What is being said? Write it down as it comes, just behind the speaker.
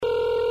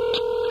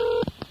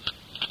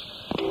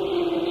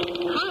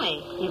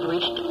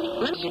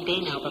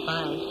Yeah,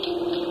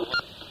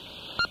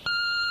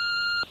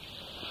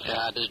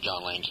 this is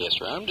John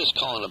Lancaster. I'm just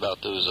calling about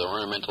those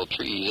ornamental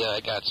trees. Yeah, I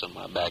got some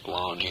on my back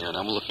lawn here, and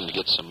I'm looking to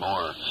get some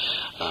more.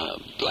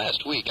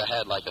 Last week I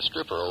had like a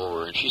stripper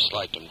over, and she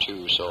liked them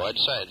too, so I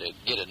decided to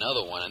get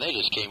another one, and they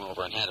just came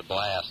over and had a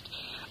blast.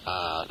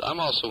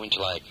 I'm also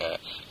into like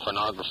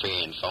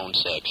pornography and phone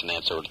sex and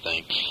that sort of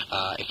thing.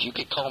 If you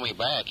could call me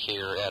back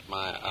here at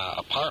my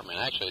apartment,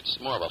 actually it's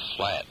more of a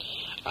flat,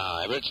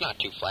 but it's not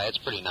too flat, it's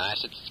pretty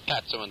nice. It's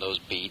got some of those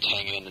beads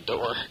hanging in the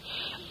door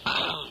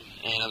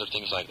and other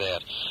things like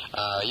that.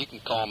 You can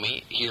call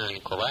me here in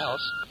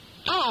Corvallis.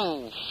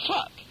 Oh,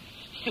 fuck!